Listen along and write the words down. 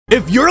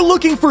If you're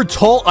looking for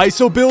tall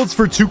ISO builds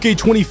for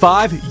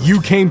 2K25,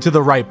 you came to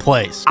the right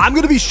place. I'm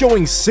going to be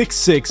showing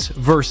 6'6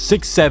 versus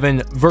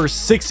 6'7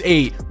 versus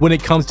 6'8 when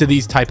it comes to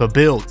these type of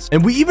builds.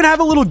 And we even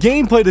have a little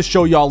gameplay to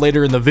show y'all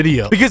later in the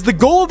video, because the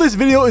goal of this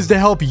video is to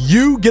help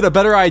you get a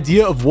better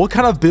idea of what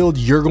kind of build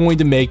you're going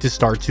to make to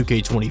start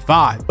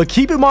 2K25. But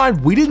keep in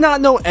mind, we did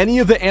not know any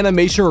of the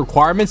animation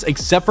requirements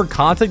except for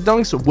contact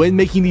dunks when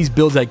making these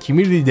builds at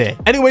Community Day.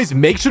 Anyways,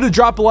 make sure to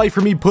drop a like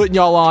for me putting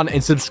y'all on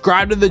and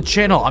subscribe to the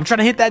channel. I'm trying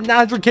to hit that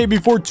 900K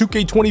before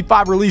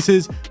 2K25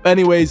 releases. But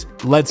anyways,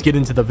 let's get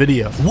into the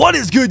video. What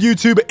is good,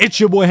 YouTube? It's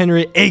your boy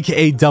Henry,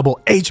 aka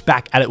DoubleH,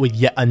 back at it with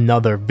yet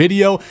another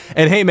video.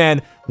 And hey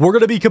man, we're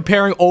going to be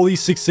comparing all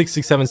these 6'6,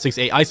 6'7,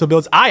 6'8 ISO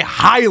builds. I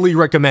highly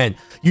recommend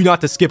you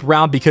not to skip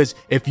around, because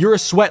if you're a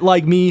sweat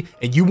like me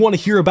and you want to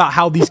hear about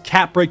how these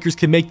cap breakers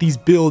can make these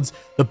builds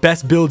the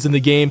best builds in the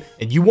game,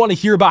 and you want to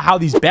hear about how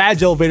these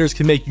badge elevators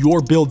can make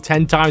your build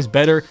 10 times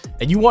better,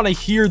 and you want to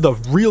hear the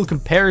real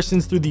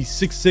comparisons through these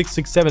 6'6,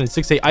 6'7, and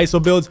 6'8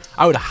 ISO builds,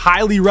 I would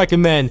highly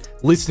recommend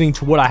listening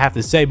to what I have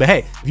to say. But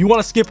hey, if you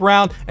want to skip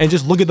around and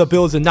just look at the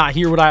builds and not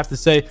hear what I have to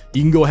say,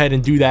 you can go ahead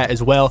and do that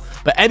as well.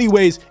 But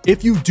anyways,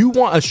 if you do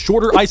want a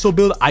shorter ISO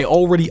build, I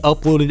already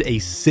uploaded a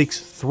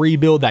 6'3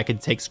 build that can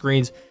take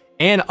screens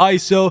and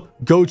ISO.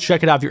 Go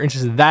check it out if you're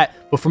interested in that.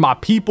 But for my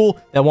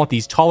people that want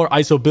these taller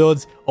ISO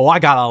builds, oh, I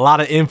got a lot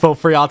of info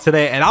for y'all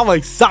today, and I'm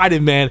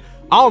excited, man.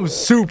 I'm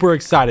super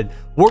excited.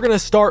 We're gonna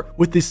start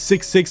with this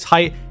 6'6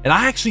 height, and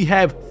I actually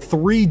have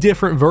 3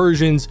 different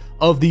versions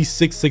of these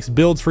 6'6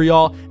 builds for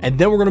y'all, and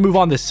then we're gonna move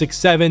on to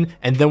 6'7,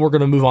 and then we're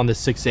gonna move on to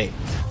 6'8.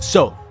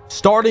 So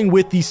starting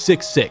with the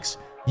 6'6,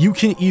 you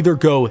can either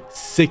go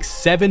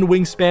 6'7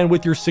 wingspan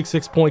with your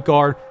 6'6 point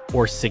guard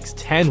or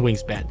 6'10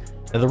 wingspan.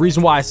 Now, the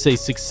reason why I say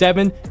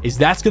 6'7 is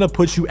that's going to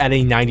put you at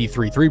a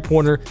 93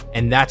 three-pointer,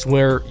 and that's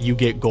where you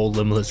get gold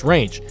limitless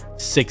range.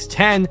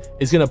 6'10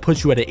 is going to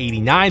put you at an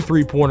 89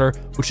 three-pointer,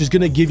 which is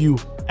going to give you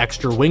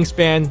extra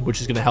wingspan,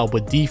 which is going to help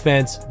with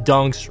defense,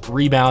 dunks,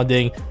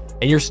 rebounding,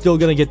 and you're still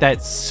going to get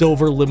that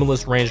silver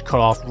limitless range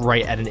cut off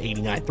right at an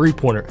 89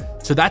 three-pointer.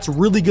 So that's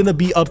really going to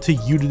be up to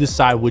you to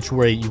decide which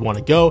way you want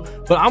to go.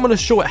 But I'm going to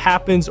show what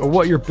happens, or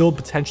what your build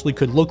potentially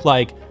could look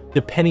like,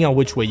 depending on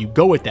which way you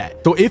go with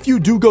that. So if you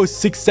do go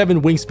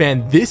 6'7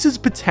 wingspan, this is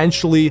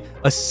potentially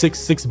a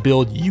 6'6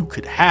 build you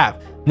could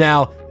have.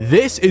 Now,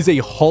 this is a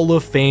Hall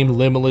of Fame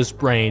limitless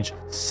range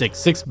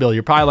 6'6 build.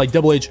 You're probably like,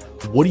 Double H,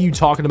 what are you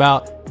talking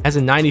about? Has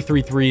a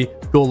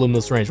 93.3 gold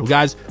limitless range. Well,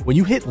 guys, when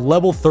you hit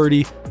level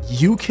 30,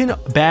 you can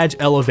badge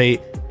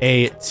elevate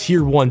a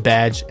tier 1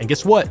 badge. And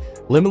guess what?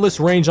 Limitless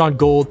range on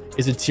gold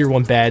is a tier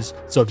 1 badge.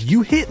 So if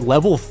you hit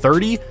level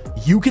 30,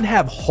 you can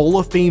have Hall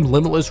of Fame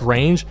limitless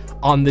range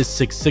on this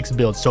 6'6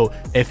 build. So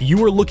if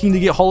you are looking to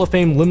get Hall of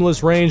Fame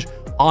limitless range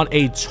on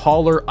a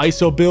taller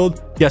ISO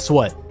build, guess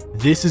what?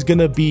 This is going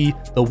to be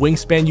the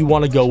wingspan you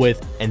want to go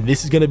with, and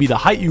this is going to be the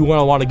height you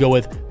want to go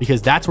with,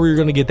 because that's where you're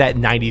going to get that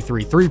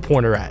 93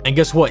 three-pointer at. And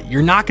guess what?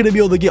 You're not going to be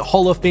able to get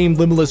Hall of Fame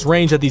limitless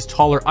range at these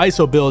taller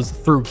ISO builds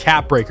through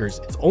cap breakers.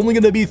 It's only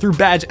going to be through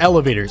badge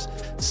elevators.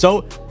 So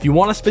if you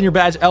want to spin your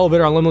badge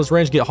elevator on limitless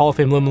range, get Hall of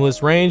Fame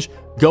limitless range,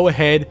 go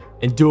ahead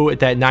and do it at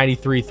that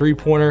 93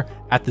 three-pointer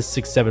at the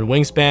 6'7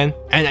 wingspan.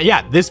 And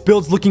yeah, this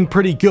build's looking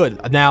pretty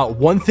good. Now,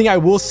 one thing I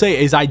will say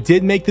is I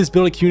did make this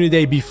build at Community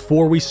Day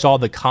before we saw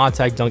the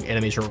contact dunk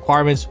animation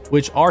requirements,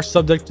 which are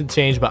subject to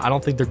change, but I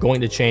don't think they're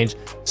going to change.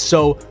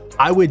 So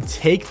I would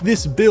take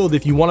this build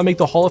if you want to make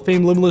the Hall of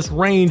Fame limitless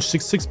range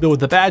 6'6 build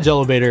with the badge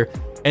elevator,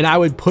 and I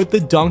would put the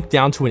dunk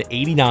down to an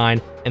 89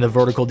 and the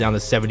vertical down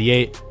to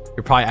 78.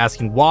 You're probably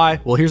asking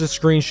why. Well, here's a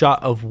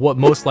screenshot of what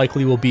most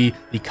likely will be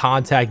the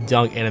contact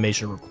dunk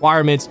animation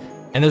requirements,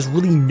 and there's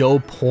really no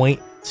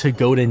point to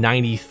go to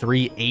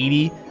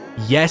 93.80.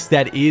 Yes,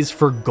 that is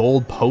for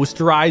gold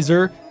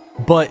posterizer,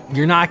 but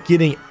you're not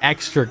getting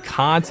extra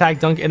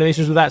contact dunk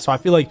animations with that, so I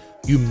feel like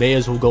you may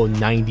as well go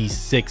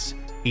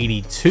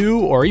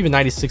 96.82 or even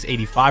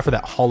 96.85 for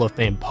that Hall of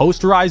Fame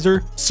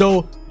posterizer.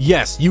 So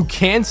yes, you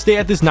can stay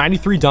at this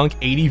 93 dunk,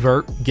 80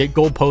 vert, get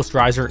gold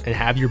posterizer, and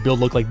have your build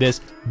look like this.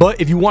 But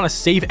if you want to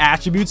save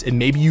attributes, and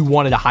maybe you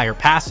wanted a higher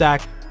pass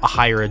act, a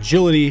higher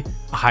agility,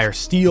 a higher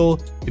steal,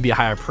 maybe a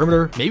higher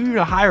perimeter, maybe even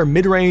a higher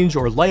mid-range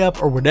or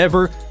layup or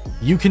whatever,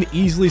 you can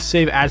easily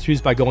save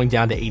attributes by going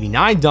down to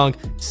 89 dunk,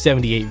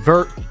 78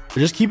 vert. But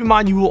just keep in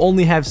mind, you will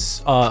only have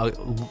silver.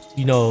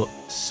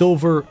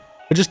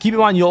 But just keep in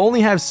mind, you'll only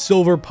have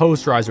silver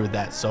posterizer with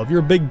that. So if you're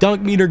a big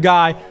dunk meter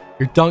guy,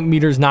 your dunk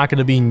meter is not going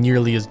to be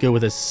nearly as good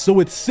with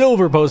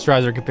silver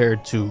posterizer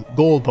compared to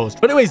gold post.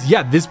 But anyways,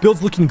 yeah, this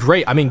build's looking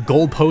great. I mean,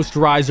 gold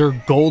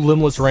posterizer, gold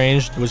limitless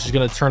range, which is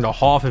going to turn to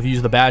off if you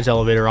use the badge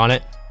elevator on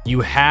it.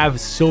 You have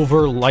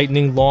silver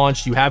lightning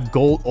launch. You have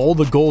gold, all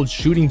the gold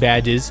shooting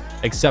badges,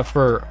 except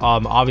for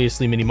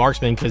obviously mini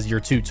marksman, because you're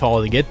too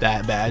tall to get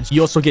that badge. You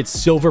also get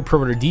silver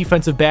perimeter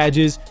defensive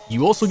badges.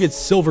 You also get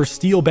silver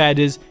steal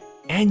badges,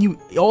 and you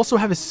also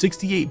have a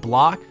 68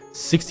 block,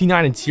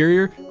 69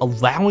 interior,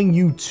 allowing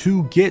you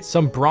to get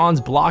some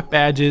bronze block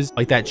badges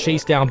like that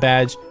chase down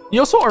badge, You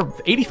also are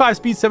 85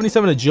 speed,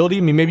 77 agility.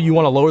 I mean, maybe you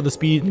want to lower the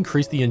speed,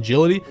 increase the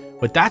agility,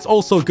 but that's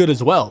also good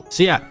as well.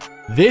 So yeah,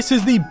 this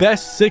is the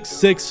best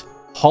 6'6"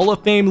 Hall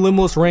of Fame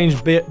limitless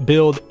range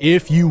build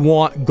if you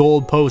want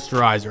gold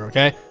posterizer,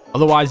 okay?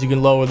 Otherwise, you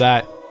can lower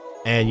that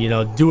and, you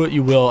know, do what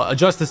you will.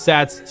 Adjust the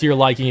stats to your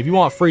liking. If you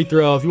want free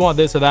throw, if you want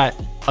this or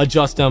that,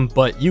 adjust them,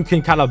 but you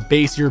can kind of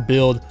base your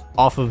build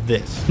off of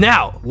this.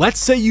 Now, let's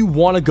say you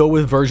want to go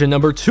with version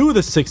number 2 of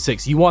the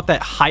 6'6". You want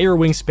that higher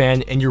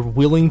wingspan and you're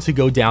willing to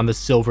go down the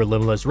silver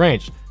limitless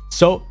range.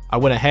 So I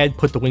went ahead,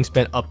 put the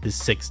wingspan up to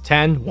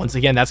 6'10". Once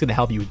again, that's going to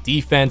help you with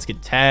defense,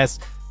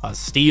 contests,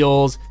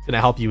 steals, gonna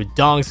help you with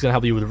dunks, gonna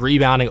help you with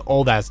rebounding,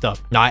 all that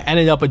stuff. Now I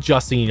ended up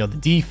adjusting, you know, the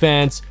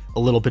defense, a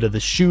little bit of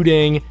the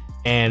shooting,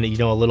 and, you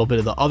know, a little bit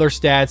of the other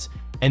stats,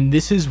 and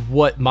this is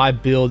what my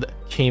build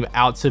came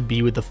out to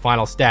be with the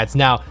final stats.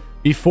 Now,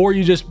 before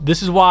you just,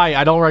 this is why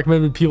I don't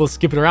recommend people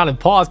skipping around and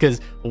pause, because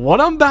what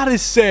I'm about to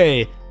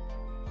say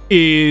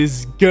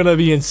is gonna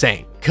be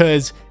insane.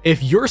 Because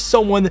if you're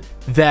someone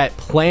that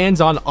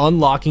plans on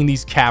unlocking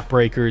these cap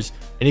breakers,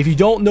 and if you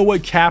don't know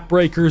what cap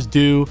breakers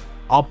do,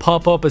 I'll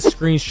pop up a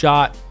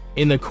screenshot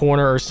in the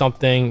corner or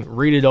something,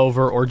 read it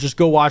over, or just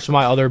go watch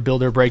my other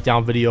builder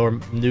breakdown video or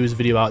news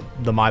video about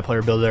the My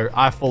Player Builder.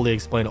 I fully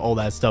explain all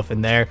that stuff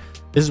in there.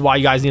 This is why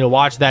you guys need to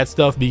watch that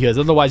stuff, because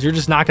otherwise you're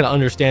just not going to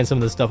understand some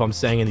of the stuff I'm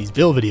saying in these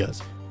build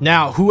videos.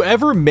 Now,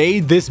 whoever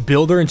made this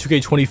builder in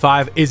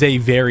 2K25 is a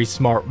very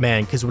smart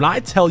man, because when I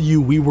tell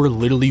you we were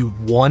literally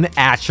one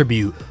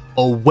attribute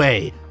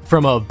away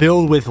from a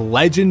build with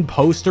legend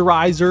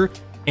posterizer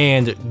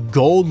and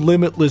gold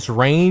limitless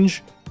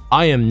range,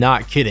 I am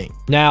not kidding.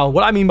 Now,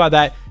 what I mean by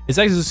that is,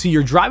 as you see,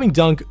 your driving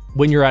dunk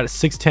when you're at a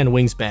 6'10"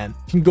 wingspan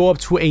can go up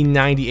to a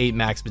 98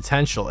 max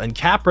potential, and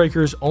cap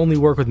breakers only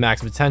work with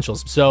max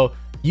potentials. So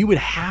you would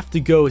have to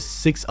go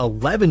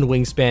 6'11"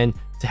 wingspan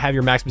to have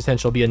your max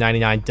potential be a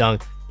 99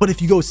 dunk. But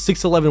if you go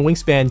 6'11"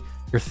 wingspan,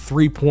 your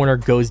 3-pointer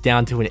goes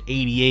down to an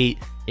 88,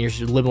 and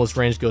your limitless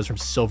range goes from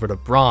silver to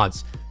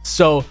bronze.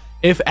 So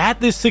if at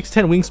this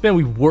 6'10" wingspan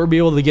we were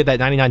able to get that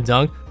 99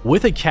 dunk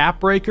with a cap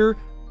breaker,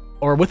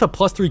 or with a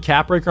 +3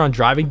 cap breaker on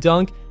driving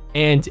dunk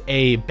and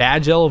a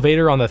badge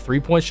elevator on the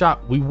 3-point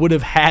shot, we would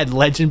have had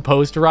legend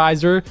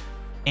posterizer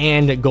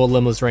and gold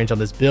limitless range on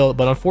this build.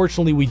 But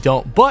unfortunately we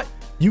don't. But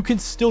you can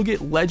still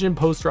get legend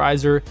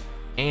posterizer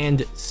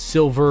and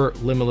silver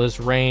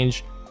limitless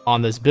range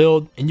on this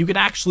build, and you can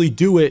actually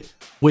do it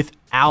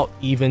without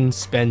even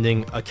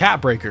spending a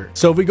cap breaker.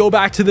 So if we go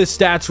back to the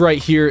stats right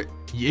here,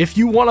 if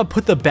you want to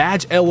put the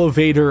badge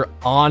elevator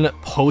on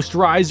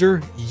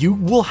posterizer, you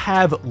will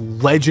have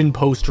legend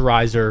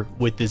posterizer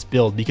with this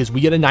build, because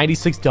we get a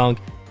 96 dunk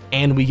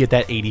and we get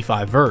that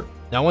 85 vert.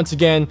 Now, once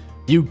again,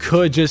 you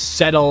could just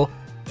settle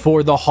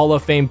for the Hall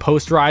of Fame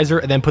posterizer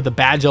and then put the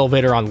badge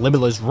elevator on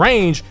limitless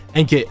range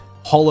and get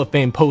Hall of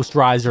Fame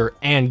posterizer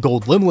and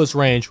gold limitless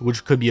range,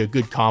 which could be a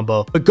good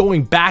combo. But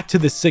going back to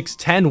the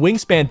 6'10"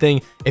 wingspan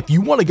thing, if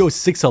you want to go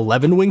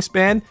 6'11"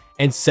 wingspan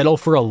and settle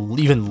for a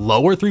even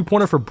lower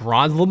 3-pointer for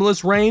bronze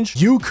limitless range,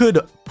 you could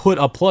put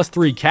a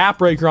 +3 cap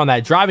breaker on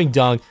that driving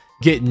dunk,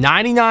 get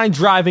 99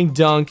 driving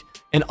dunk,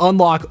 and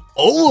unlock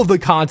all of the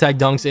contact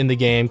dunks in the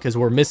game, because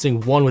we're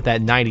missing one with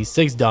that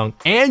 96 dunk,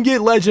 and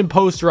get legend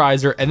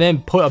posterizer, and then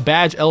put a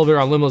badge elevator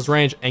on limitless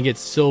range and get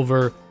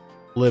silver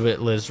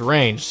limitless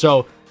range.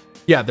 So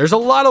yeah, there's a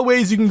lot of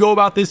ways you can go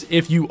about this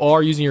if you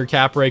are using your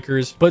cap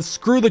breakers, but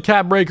screw the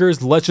cap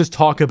breakers. Let's just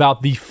talk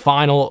about the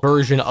final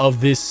version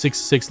of this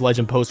 6'6"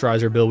 legend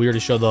posterizer build. We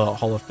already showed the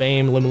Hall of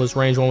Fame limitless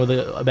range one with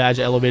a badge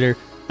elevator,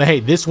 but hey,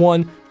 this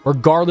one,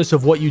 regardless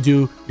of what you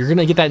do, you're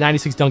gonna get that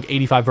 96 dunk,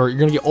 85 vert. You're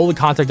gonna get all the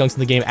contact dunks in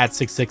the game at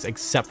 6'6",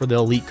 except for the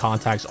elite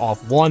contacts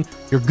off 1.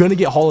 You're gonna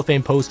get Hall of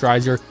Fame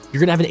posterizer. You're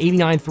gonna have an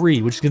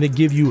 89-3, which is gonna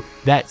give you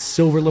that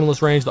silver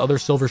limitless range, the other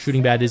silver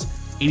shooting badges,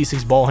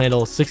 86 ball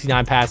handle,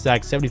 69 pass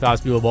stack, 75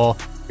 speed of ball.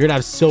 You're gonna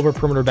have silver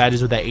perimeter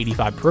badges with that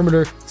 85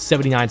 perimeter,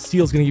 79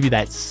 steal is gonna give you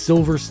that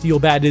silver steal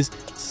badges,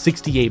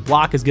 68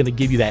 block is gonna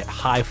give you that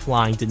high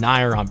flying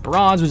denier on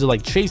bronze, which is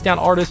like chase down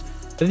artist.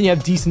 And then you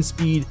have decent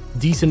speed,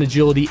 decent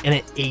agility, and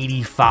an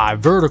 85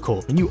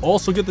 vertical. And you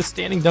also get the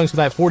standing dunks with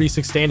that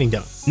 46 standing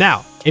dunk.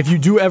 Now, if you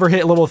do ever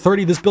hit level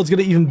 30, this build's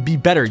gonna even be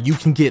better. You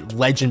can get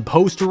legend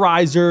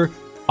posterizer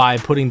by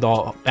putting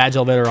the badge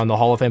elevator on the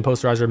Hall of Fame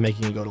posterizer,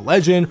 making it go to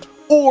legend.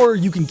 Or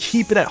you can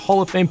keep it at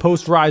Hall of Fame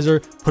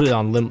posterizer, put it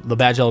on the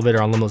badge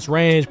elevator on limitless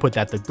range, put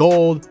that to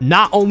gold.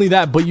 Not only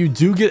that, but you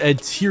do get a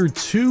tier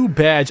 2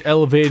 badge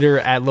elevator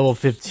at level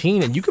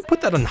 15, and you can put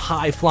that on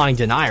high flying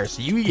denier.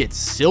 So you get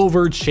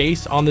silver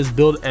chase on this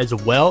build as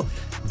well.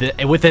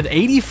 With an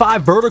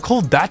 85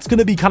 vertical, that's going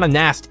to be kind of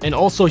nasty. And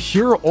also,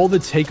 here are all the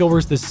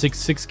takeovers the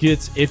 6'6"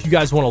 gets. If you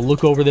guys want to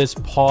look over this,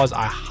 pause.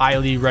 I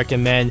highly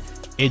recommend.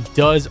 It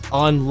does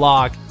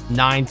unlock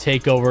 9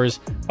 takeovers.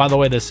 By the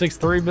way, the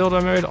 6'3" build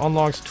I made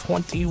unlocks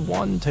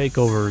 21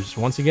 takeovers.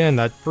 Once again,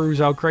 that proves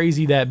how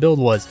crazy that build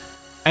was.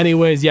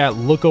 Anyways, yeah,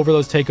 look over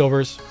those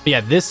takeovers. But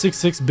yeah, this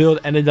 6-6 build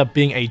ended up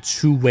being a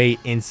two-way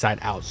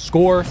inside-out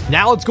score.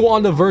 Now let's go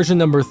on to version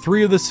number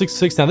 3 of the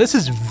 6-6. Now this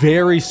is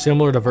very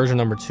similar to version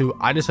number 2.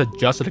 I just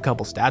adjusted a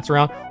couple stats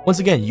around. Once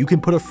again, you can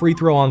put a free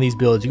throw on these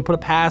builds. You can put a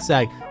pass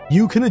ag.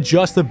 You can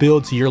adjust the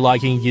build to your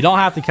liking. You don't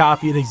have to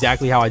copy it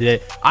exactly how I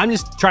did it. I'm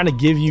just trying to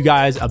give you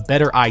guys a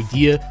better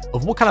idea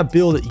of what kind of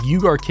build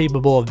you are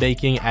capable of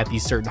making at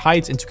these certain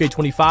heights in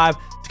 2K25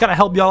 to kind of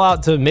help y'all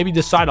out to maybe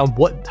decide on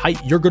what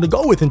height you're going to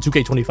go with in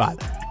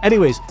 2K25.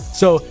 Anyways,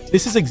 so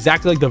this is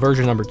exactly like the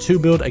version number 2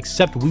 build,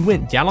 except we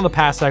went down on the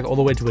pass stack all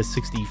the way to a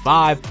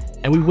 65,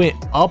 and we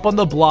went up on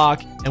the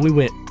block, and we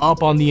went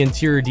up on the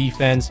interior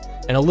defense,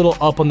 and a little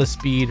up on the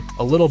speed,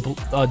 a little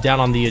down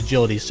on the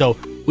agility. So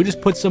we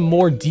just put some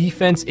more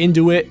defense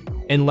into it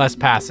and less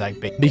pass sag,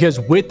 because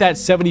with that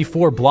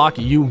 74 block,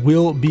 you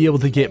will be able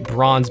to get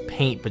bronze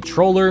paint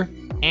patroller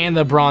and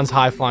the bronze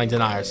high flying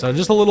denier. So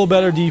just a little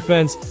better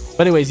defense.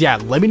 But anyways, yeah,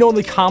 let me know in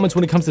the comments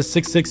when it comes to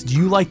 6-6. Do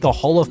you like the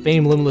Hall of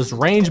Fame Limitless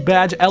Range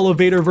badge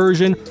elevator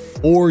version,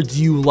 or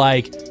do you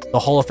like the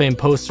Hall of Fame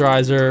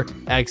posterizer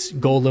X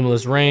gold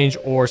limitless range,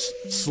 or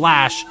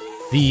slash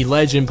the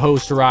legend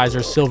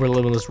posterizer silver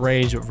limitless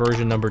range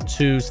version number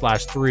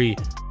 2/3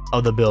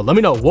 of the build? Let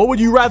me know, what would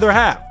you rather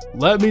have?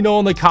 Let me know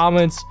in the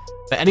comments.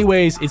 But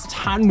anyways, it's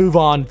time to move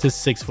on to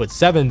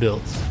 6'7"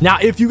 builds. Now,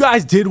 if you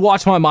guys did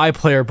watch my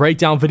player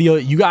breakdown video,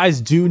 you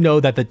guys do know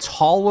that the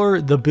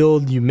taller the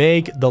build you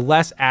make, the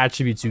less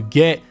attributes you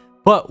get.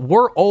 But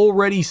we're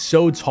already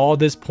so tall at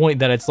this point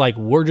that it's like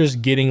we're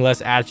just getting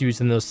less attributes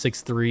in those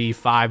 6'3",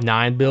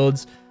 5'9"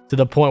 builds, to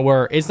the point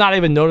where it's not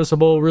even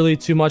noticeable really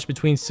too much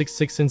between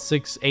 6'6" and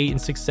 6'8" and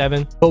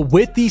 6'7". But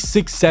with these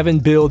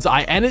 6'7" builds,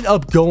 I ended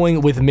up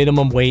going with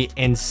minimum weight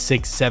and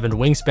 6'7"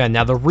 wingspan.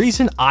 Now, the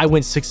reason I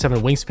went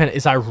 6'7" wingspan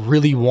is I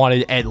really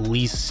wanted at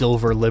least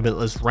silver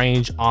limitless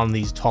range on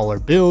these taller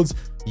builds.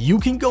 You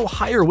can go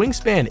higher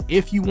wingspan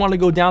if you want to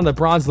go down the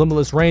bronze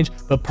limitless range,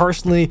 but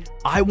personally,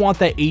 I want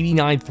that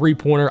 89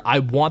 3-pointer. I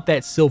want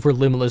that silver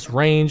limitless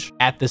range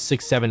at the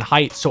 6'7"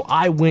 height, so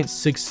I went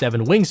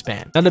 6'7"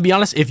 wingspan. Now, to be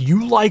honest, if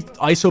you like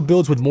ISO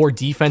builds with more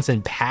defense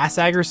and pass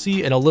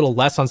accuracy and a little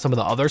less on some of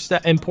the other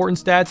important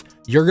stats,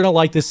 you're gonna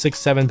like this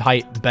 6'7"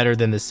 height better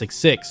than the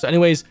 6'6". So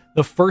anyways,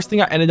 the first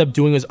thing I ended up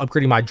doing was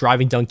upgrading my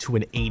driving dunk to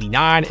an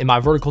 89 and my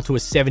vertical to a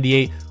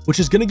 78, which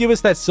is going to give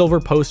us that silver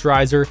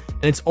posterizer,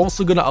 and it's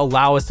also going to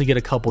allow us to get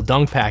a couple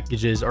dunk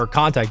packages or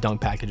contact dunk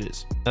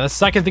packages. Now, the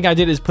second thing I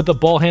did is put the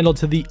ball handle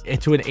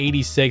to an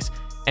 86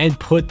 and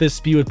put the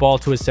speed with ball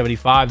to a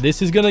 75.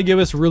 This is going to give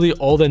us really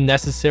all the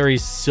necessary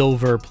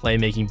silver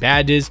playmaking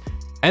badges.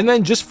 And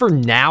then just for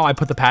now, I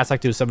put the pass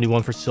act to a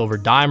 71 for silver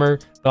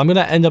dimer, but I'm going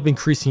to end up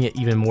increasing it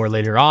even more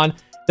later on.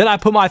 Then I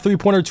put my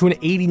 3-pointer to an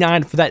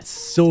 89 for that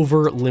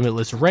silver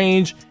limitless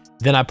range.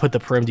 Then I put the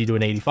perimeter to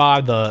an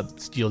 85, the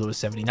steal to a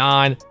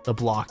 79, the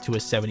block to a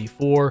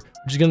 74,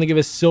 which is going to give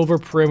us silver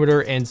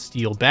perimeter and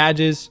steal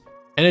badges.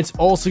 And it's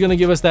also going to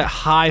give us that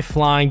high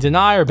flying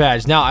denier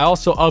badge. Now, I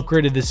also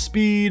upgraded the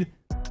speed,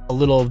 a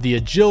little of the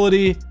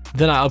agility.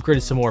 Then I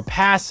upgraded some more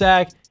pass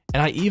sack,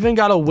 and I even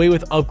got away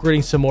with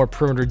upgrading some more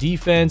perimeter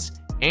defense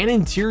and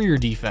interior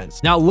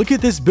defense. Now look at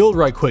this build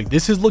right quick.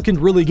 This is looking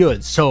really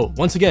good. So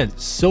once again,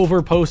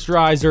 silver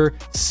posterizer,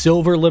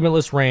 silver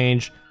limitless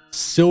range,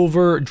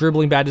 silver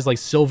dribbling badges like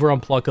silver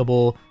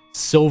unpluckable,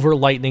 silver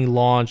lightning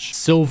launch,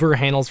 silver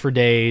handles for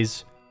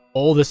days,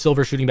 all the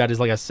silver shooting badges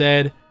like I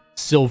said,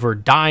 silver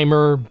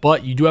dimer,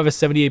 but you do have a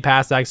 78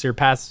 pass act, so your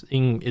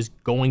passing is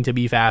going to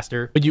be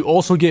faster. But you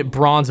also get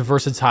bronze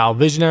versatile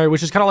visionary,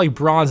 which is kind of like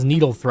bronze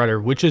needle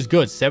threader, which is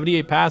good.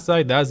 78 pass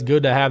act, that's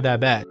good to have that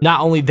badge. Not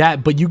only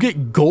that, but you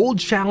get gold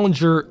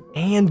challenger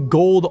and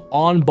gold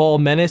on ball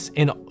menace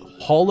and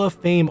Hall of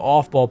Fame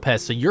off ball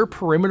pest. So your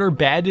perimeter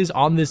badges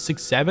on this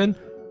 6'7"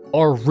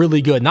 are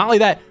really good. Not only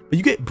that, but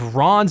you get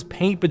bronze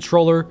paint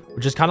patroller,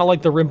 which is kind of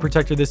like the rim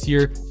protector this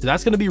year, so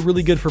that's going to be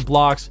really good for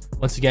blocks.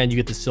 Once again, you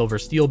get the silver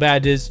steal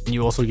badges, and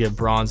you also get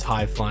bronze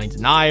high flying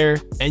denier,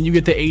 and you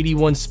get the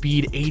 81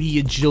 speed, 80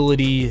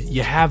 agility.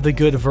 You have the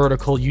good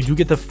vertical. You do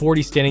get the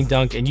 40 standing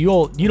dunk, and you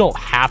don't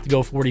have to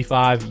go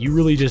 45. You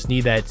really just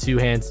need that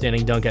two-hand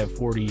standing dunk at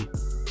 40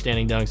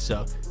 standing dunks,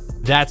 so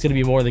that's going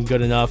to be more than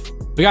good enough.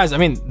 But guys, I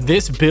mean,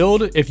 this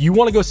build, if you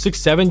want to go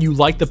 6'7", you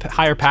like the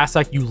higher pass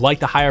act, you like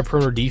the higher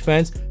perimeter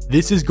defense,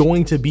 this is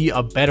going to be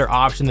a better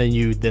option than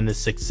the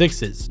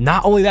 6'6s.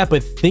 Not only that,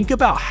 but think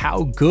about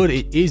how good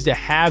it is to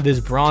have this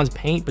bronze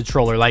paint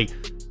patroller. Like,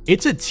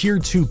 it's a tier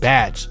 2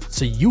 badge,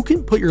 so you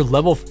can put your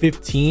level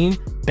 15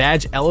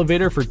 badge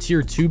elevator for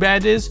tier 2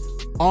 badges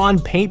on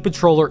paint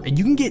patroller, and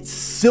you can get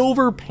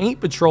silver paint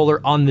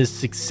patroller on this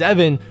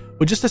 6'7"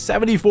 with just a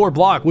 74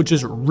 block, which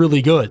is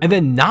really good. And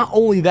then not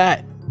only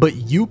that, but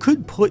you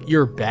could put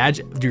your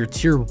badge, your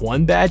tier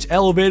 1 badge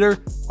elevator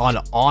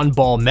on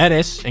ball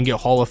menace and get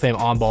Hall of Fame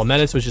on ball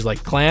menace, which is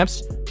like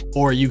clamps,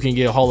 or you can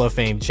get Hall of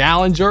Fame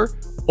challenger,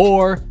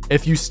 Or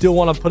if you still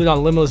want to put it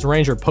on Limitless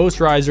Range or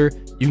Posterizer,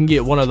 you can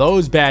get one of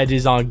those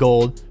badges on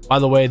gold. By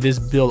the way, this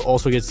build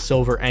also gets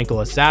Silver Ankle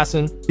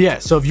Assassin. Yeah,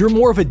 so if you're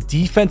more of a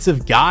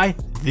defensive guy,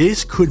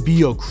 this could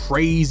be a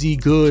crazy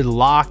good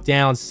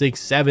lockdown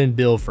 6-7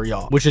 build for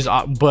y'all, which is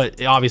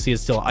but obviously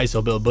it's still an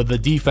ISO build, but the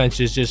defense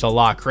is just a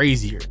lot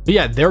crazier. But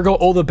yeah, there go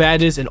all the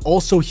badges. And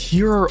also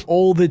here are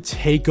all the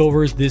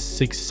takeovers this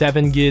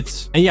 6-7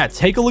 gets. And yeah,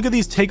 take a look at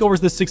these takeovers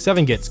this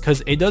 6-7 gets,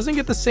 because it doesn't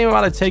get the same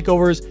amount of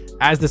takeovers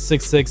as the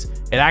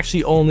 6-6. It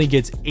actually only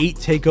gets 8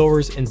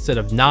 takeovers instead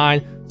of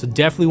 9. So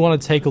definitely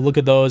want to take a look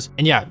at those.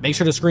 And yeah, make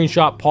sure to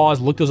screenshot,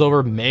 pause, look those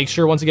over. Make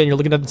sure once again you're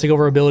looking at the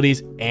takeover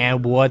abilities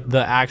and what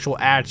the actual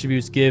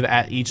attributes give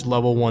at each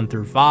level 1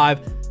 through 5.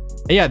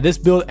 And yeah, this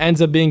build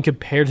ends up being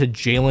compared to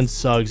Jalen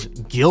Suggs,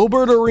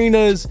 Gilbert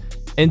Arenas,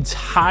 and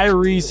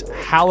Tyrese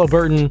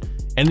Halliburton.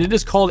 And it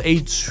is called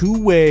a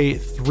 2-way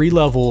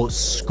 3-level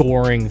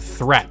scoring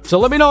threat. So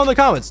let me know in the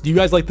comments, do you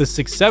guys like the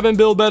 6-7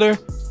 build better?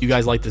 Do you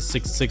guys like the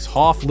 6-6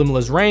 Hoff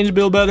Limitless Range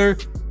build better?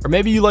 Or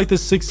maybe you like the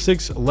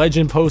 6-6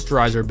 Legend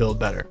Posterizer build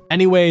better.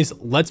 Anyways,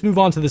 let's move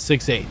on to the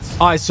 6-8s.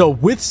 All right, so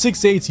with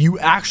 6-8s, you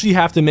actually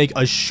have to make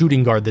a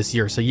shooting guard this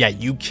year. So yeah,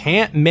 you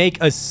can't make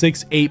a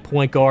 6-8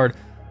 point guard.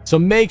 So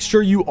make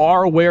sure you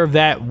are aware of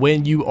that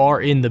when you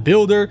are in the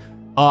builder.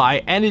 I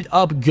ended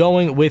up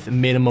going with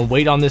minimum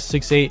weight on this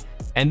 6-8.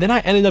 And then I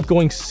ended up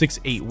going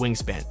 6'8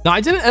 wingspan. Now,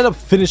 I didn't end up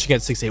finishing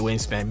at 6'8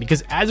 wingspan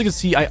because, as you can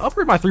see, I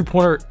upgraded my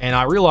 3-pointer and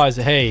I realized,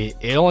 hey,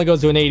 it only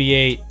goes to an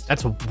 88.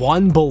 That's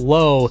 1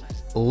 below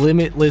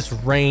limitless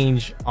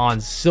range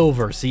on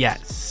silver. So yeah,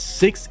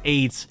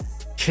 6'8s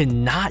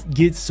cannot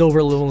get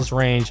silver limitless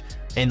range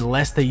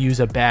unless they use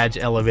a badge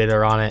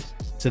elevator on it.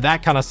 So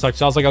that kind of sucks.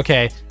 So I was like,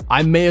 okay,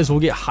 I may as well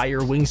get higher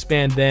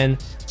wingspan then.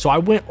 So I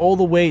went all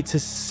the way to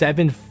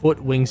 7-foot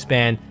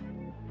wingspan.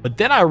 But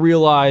then I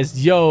realized,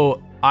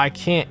 yo, I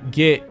can't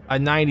get a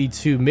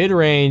 92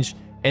 mid-range,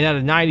 and at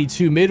a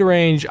 92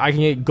 mid-range I can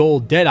get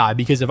gold Deadeye,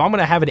 because if I'm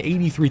gonna have an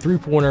 83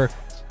 3-pointer,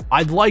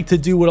 I'd like to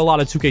do what a lot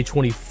of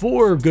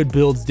 2K24 good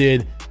builds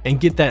did and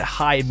get that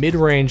high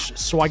mid-range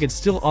so I could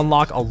still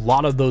unlock a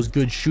lot of those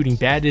good shooting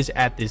badges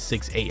at this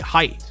 6'8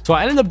 height. So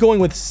I ended up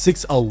going with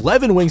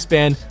 6'11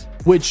 wingspan,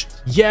 which,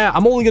 yeah,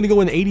 I'm only going to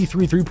go an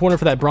 83 3-pointer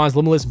for that bronze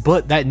limitless,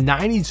 but that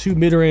 92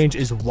 mid-range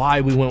is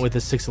why we went with the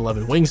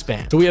 6'11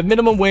 wingspan. So we have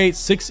minimum weight,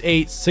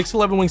 6'8,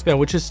 6'11 wingspan,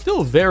 which is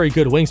still very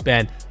good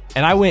wingspan.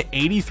 And I went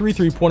 83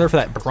 3-pointer for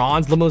that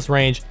bronze limitless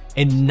range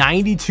and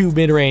 92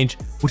 mid-range,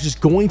 which is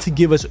going to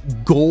give us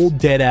gold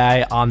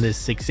Deadeye on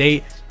this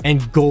 6'8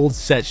 and gold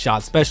set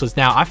shot specialist.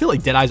 Now, I feel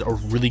like Deadeye's a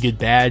really good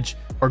badge,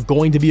 or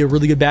going to be a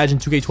really good badge in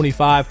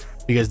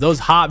 2K25, because those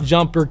hop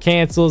jumper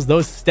cancels,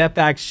 those step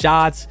back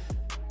shots,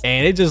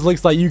 and it just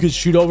looks like you could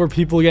shoot over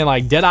people again.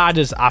 Like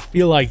Deadeye, I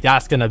feel like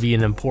that's going to be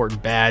an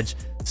important badge.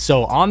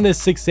 So on this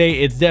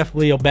 6'8, it's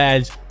definitely a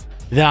badge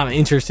that I'm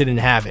interested in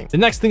having. The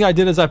next thing I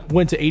did is I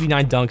went to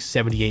 89 dunk,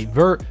 78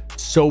 vert,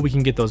 so we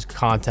can get those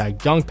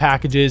contact dunk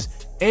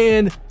packages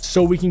and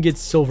so we can get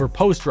silver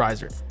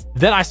posterizer.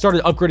 Then I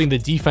started upgrading the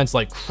defense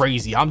like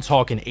crazy. I'm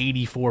talking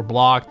 84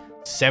 block,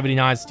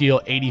 79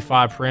 steal,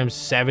 85 prim,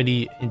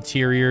 70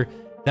 interior.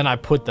 Then I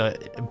put the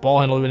ball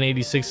handle to an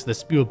 86, the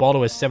speed with ball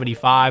to a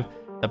 75,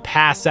 the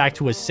pass sack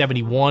to a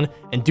 71.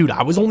 And dude,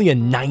 I was only a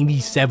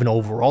 97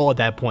 overall at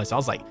that point. So I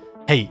was like,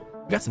 hey,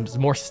 we got some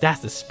more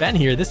stats to spend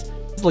here. This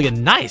is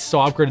looking nice. So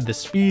I upgraded the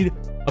speed,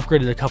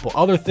 upgraded a couple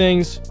other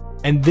things.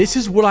 And this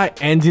is what I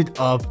ended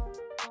up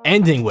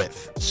ending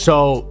with.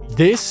 So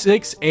this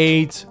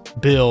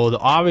 6'8 build,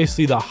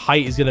 obviously the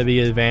height is going to be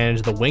an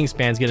advantage. The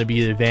wingspan is going to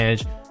be an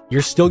advantage.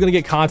 You're still going to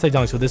get contact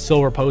dunks with this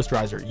silver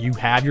posterizer. You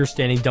have your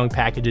standing dunk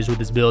packages with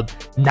this build.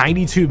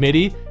 92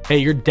 midi. Hey,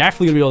 you're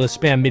definitely going to be able to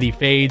spam midi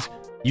fades.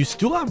 You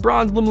still have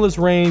bronze limitless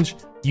range.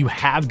 You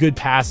have good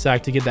pass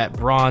sack to get that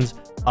bronze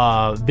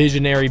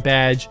visionary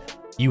badge.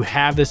 You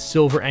have the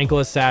silver ankle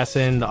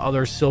assassin, the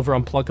other silver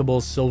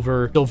unpluckable,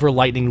 silver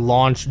lightning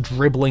launch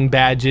dribbling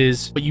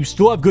badges, but you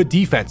still have good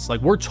defense.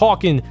 Like, we're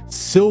talking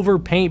silver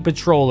paint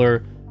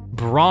patroller,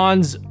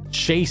 bronze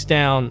chase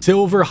down,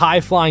 silver high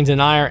flying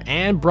denier,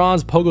 and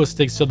bronze pogo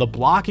sticks. So the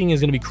blocking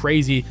is going to be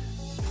crazy.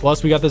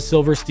 Plus, we got the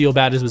silver steel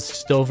badges with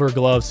silver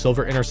gloves,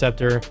 silver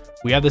interceptor.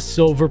 We have the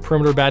silver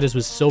perimeter badges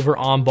with silver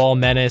on-ball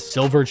menace,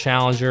 silver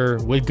challenger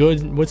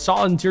with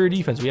solid interior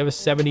defense. We have a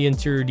 70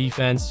 interior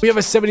defense. We have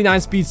a 79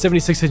 speed,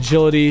 76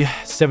 agility,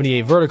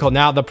 78 vertical.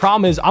 Now, the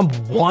problem is I'm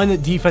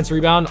 1 defense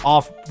rebound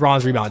off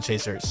bronze rebound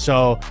chasers.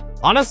 So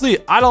honestly,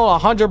 I don't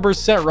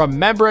 100%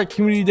 remember at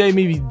community day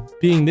maybe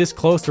being this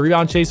close to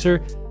rebound chaser.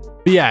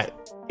 But yeah,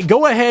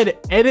 go ahead,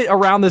 edit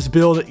around this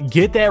build,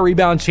 get that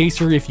rebound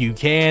chaser if you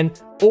can,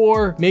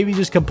 or maybe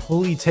just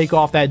completely take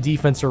off that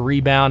defense or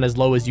rebound as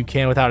low as you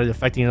can without it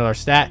affecting another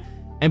stat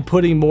and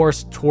putting more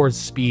towards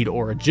speed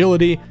or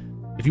agility.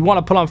 If you want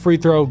to put on free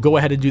throw, go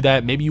ahead and do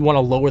that. Maybe you want to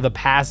lower the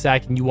pass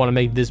sack and you want to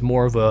make this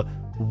more of a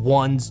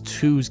 1s,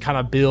 2s kind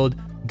of build.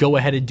 Go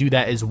ahead and do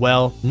that as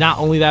well. Not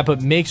only that,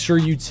 but make sure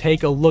you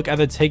take a look at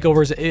the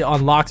takeovers it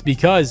unlocks,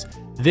 because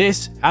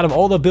this, out of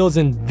all the builds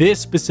in this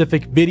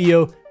specific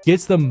video,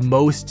 gets the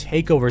most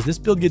takeovers. This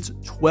build gets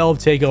 12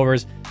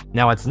 takeovers.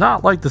 Now, it's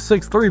not like the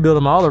 6'3 build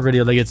in my other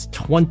video that gets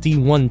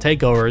 21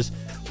 takeovers,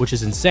 which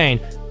is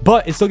insane,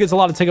 but it still gets a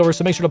lot of takeovers.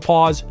 So make sure to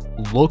pause,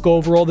 look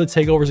over all the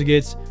takeovers it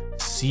gets,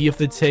 see if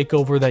the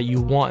takeover that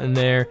you want in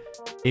there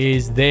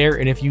is there.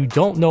 And if you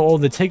don't know all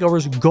the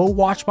takeovers, go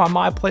watch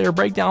my player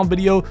breakdown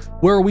video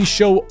where we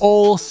show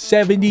all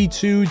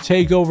 72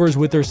 takeovers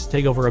with their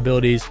takeover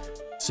abilities,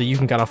 so you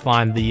can kind of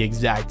find the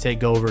exact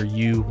takeover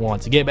you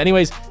want to get. But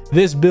anyways,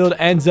 this build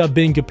ends up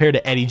being compared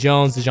to Eddie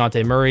Jones,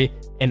 DeJounte Murray,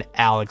 and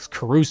Alex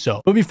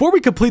Caruso. But before we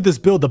complete this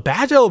build, the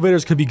badge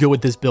elevators could be good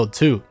with this build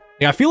too.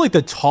 Like, I feel like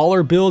the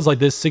taller builds like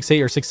this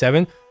 6'8 or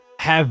 6'7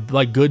 have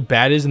like good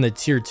badges in the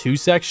tier 2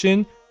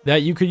 section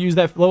that you could use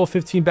that level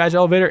 15 badge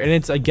elevator. And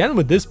it's again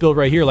with this build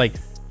right here, like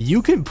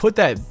you can put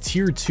that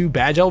tier 2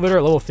 badge elevator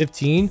at level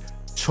 15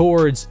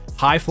 towards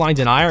high flying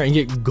denier and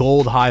get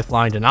gold high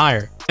flying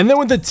denier. And then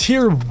with the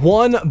tier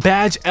 1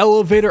 badge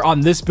elevator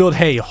on this build,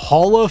 hey,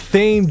 Hall of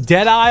Fame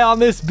Deadeye on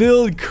this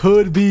build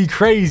could be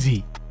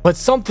crazy. But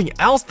something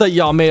else that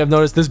y'all may have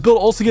noticed, this build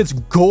also gets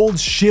gold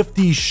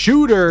shifty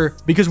shooter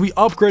because we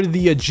upgraded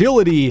the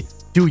agility.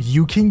 Dude,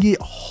 you can get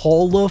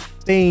Hall of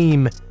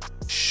Fame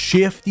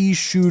shifty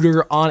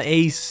shooter on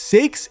a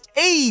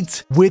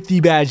 6'8 with the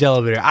badge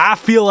elevator. I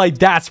feel like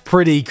that's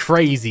pretty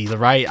crazy,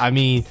 right? I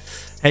mean,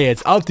 hey,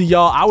 it's up to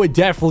y'all. I would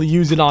definitely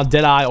use it on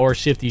Deadeye or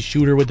shifty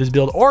shooter with this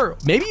build, or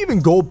maybe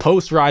even gold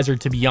posterizer,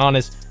 to be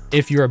honest,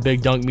 if you're a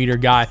big dunk meter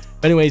guy.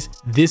 But anyways,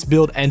 this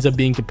build ends up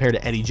being compared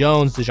to Eddie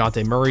Jones,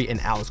 DeJounte Murray,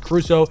 and Alex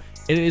Caruso,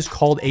 and it is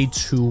called a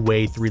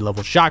 2-way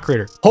 3-level shot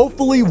creator.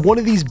 Hopefully one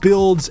of these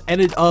builds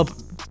ended up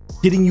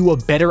getting you a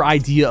better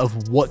idea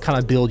of what kind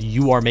of build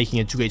you are making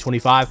in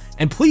 2K25,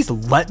 and please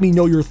let me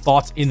know your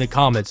thoughts in the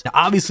comments. Now,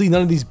 obviously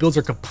none of these builds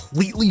are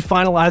completely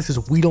finalized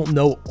because we don't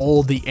know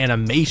all the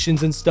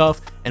animations and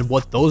stuff and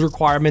what those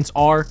requirements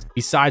are,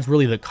 besides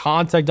really the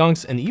contact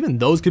dunks, and even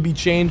those could be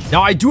changed.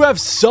 Now, I do have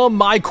some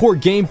my core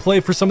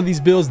gameplay for some of these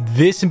builds.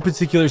 This in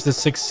particular is the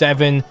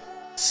 6'7.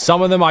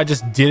 Some of them I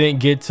just didn't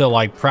get to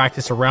like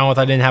practice around with.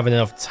 I didn't have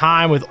enough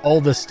time with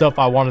all the stuff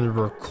I wanted to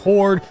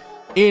record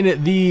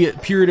in the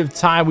period of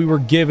time we were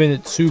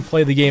given to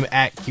play the game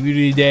at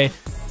community day.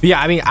 But yeah,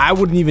 I mean, I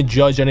wouldn't even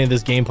judge any of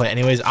this gameplay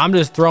anyways. I'm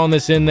just throwing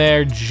this in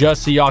there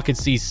just so y'all could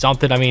see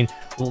something. I mean,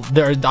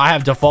 I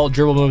have default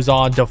dribble moves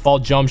on,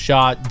 default jump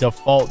shot,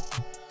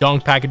 default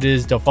dunk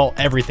packages, default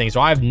everything,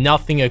 so I have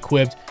nothing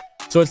equipped.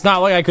 So it's not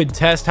like I could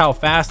test how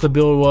fast the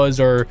build was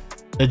or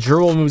the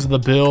dribble moves of the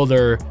build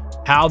or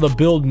how the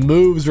build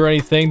moves or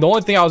anything. The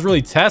only thing I was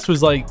really testing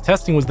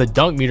was the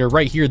dunk meter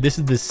right here. This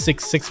is the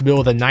 6'6 build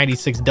with a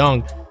 96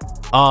 dunk.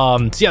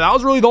 So yeah, that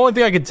was really the only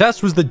thing I could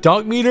test was the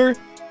dunk meter,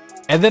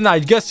 and then I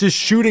guess just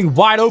shooting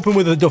wide open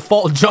with a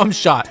default jump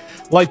shot.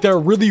 Like, there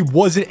really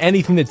wasn't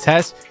anything to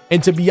test,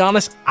 and to be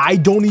honest, I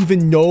don't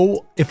even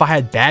know if I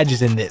had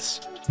badges in this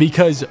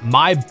because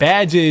my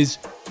badges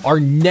are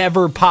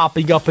never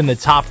popping up in the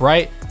top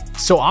right.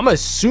 So I'm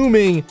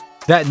assuming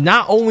that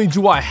not only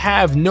do I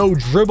have no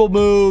dribble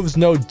moves,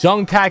 no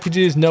dunk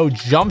packages, no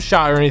jump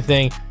shot or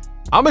anything,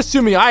 I'm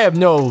assuming I have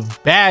no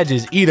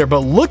badges either. But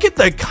look at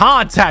the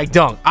contact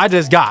dunk I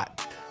just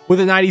got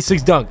with a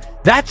 96 dunk.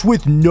 That's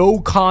with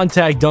no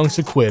contact dunks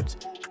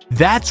equipped.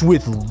 That's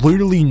with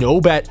literally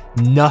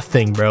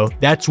nothing, bro.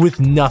 That's with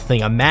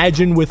nothing.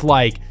 Imagine with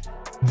like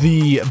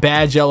the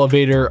badge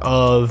elevator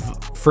of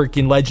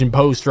freaking Legend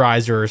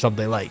Posterizer or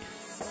something. Like,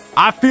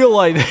 I feel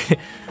like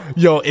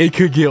yo, it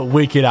could get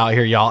wicked out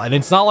here, y'all. And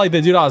it's not like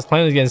the dude I was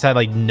playing against had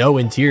like no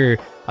interior.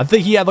 I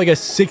think he had like a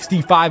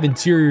 65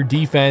 interior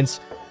defense,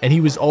 and he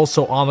was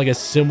also on like a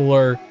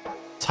similar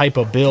type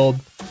of build.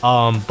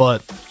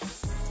 But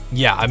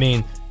yeah, I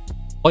mean,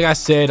 like I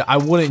said, I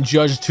wouldn't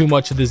judge too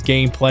much of this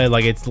gameplay.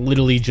 Like, it's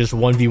literally just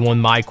 1v1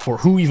 my core.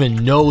 Who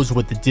even knows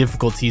what the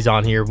difficulties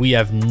on here? We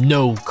have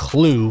no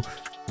clue.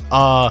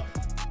 But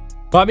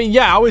I mean,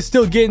 yeah, I was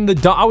still getting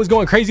I was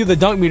going crazy with the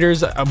dunk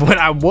meters when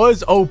I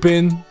was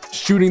open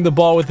shooting the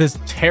ball with this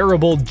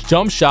terrible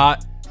jump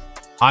shot.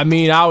 I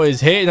mean, I was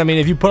hitting. I mean,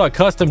 if you put a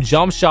custom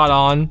jump shot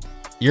on,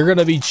 you're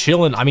gonna be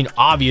chilling. I mean,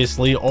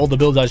 obviously all the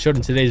builds I showed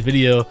in today's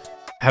video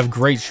have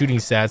great shooting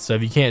stats, so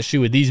if you can't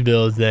shoot with these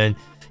builds, then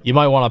you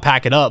might want to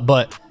pack it up.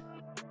 But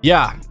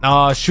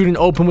yeah, shooting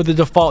open with the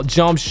default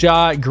jump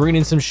shot,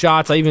 greening some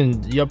shots.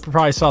 You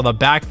probably saw the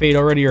back fade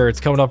already, or it's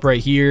coming up right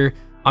here.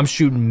 I'm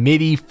shooting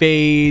midi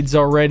fades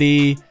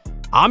already.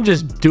 I'm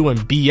just doing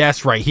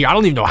BS right here. I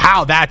don't even know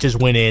how that just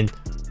went in.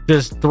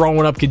 Just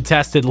throwing up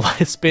contested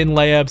spin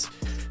layups,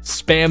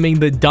 spamming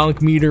the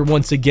dunk meter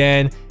once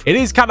again. It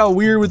is kind of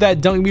weird with that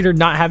dunk meter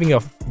not having a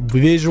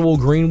visual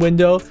green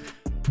window,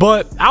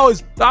 but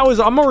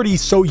I'm already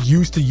so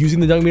used to using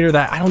the dunk meter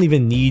that I don't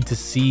even need to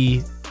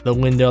see the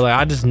window. Like,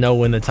 I just know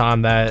when the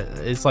time that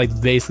it's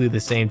like basically the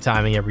same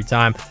timing every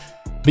time.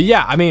 But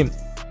yeah, I mean,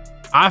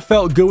 I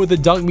felt good with the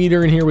dunk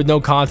meter in here with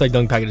no contact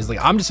dunk packages. Like,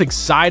 I'm just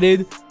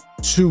excited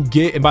to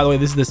get. And by the way,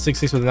 this is the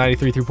 6'6 with a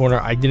 93 3-pointer.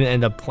 I didn't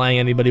end up playing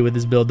anybody with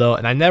this build though,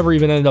 and I never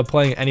even ended up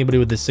playing anybody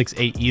with the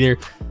 6'8 either.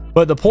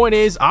 But the point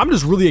is, I'm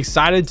just really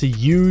excited to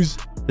use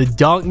the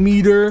dunk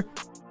meter,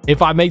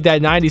 if I make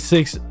that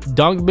 96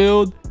 dunk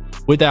build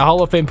with that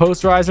Hall of Fame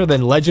posterizer,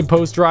 then legend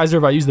posterizer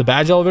if I use the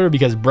badge elevator,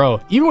 because bro,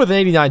 even with an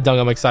 89 dunk,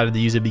 I'm excited to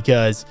use it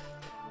because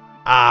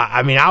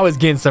I mean, I was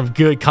getting some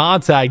good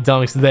contact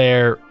dunks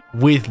there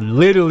with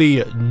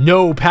literally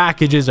no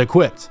packages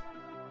equipped.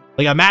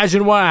 Like,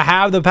 imagine when I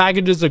have the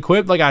packages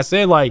equipped, like I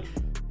said, like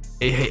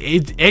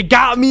it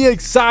got me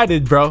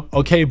excited, bro.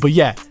 Okay, but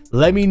yeah,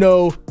 let me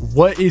know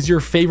what is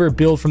your favorite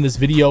build from this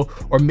video,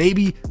 or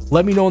maybe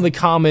let me know in the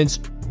comments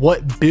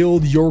what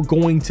build you're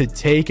going to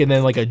take, and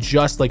then like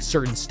adjust like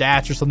certain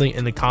stats or something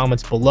in the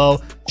comments below.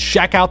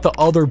 Check out the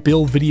other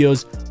build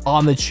videos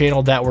on the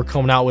channel that we're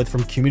coming out with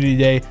from Community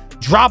Day.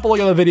 Drop a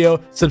like on the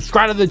video,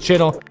 subscribe to the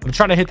channel. I'm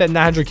trying to hit that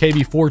 900k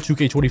before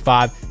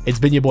 2K25. It's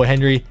been your boy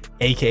Henry,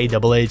 aka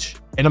Double H,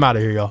 and I'm out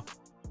of here, y'all.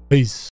 Peace.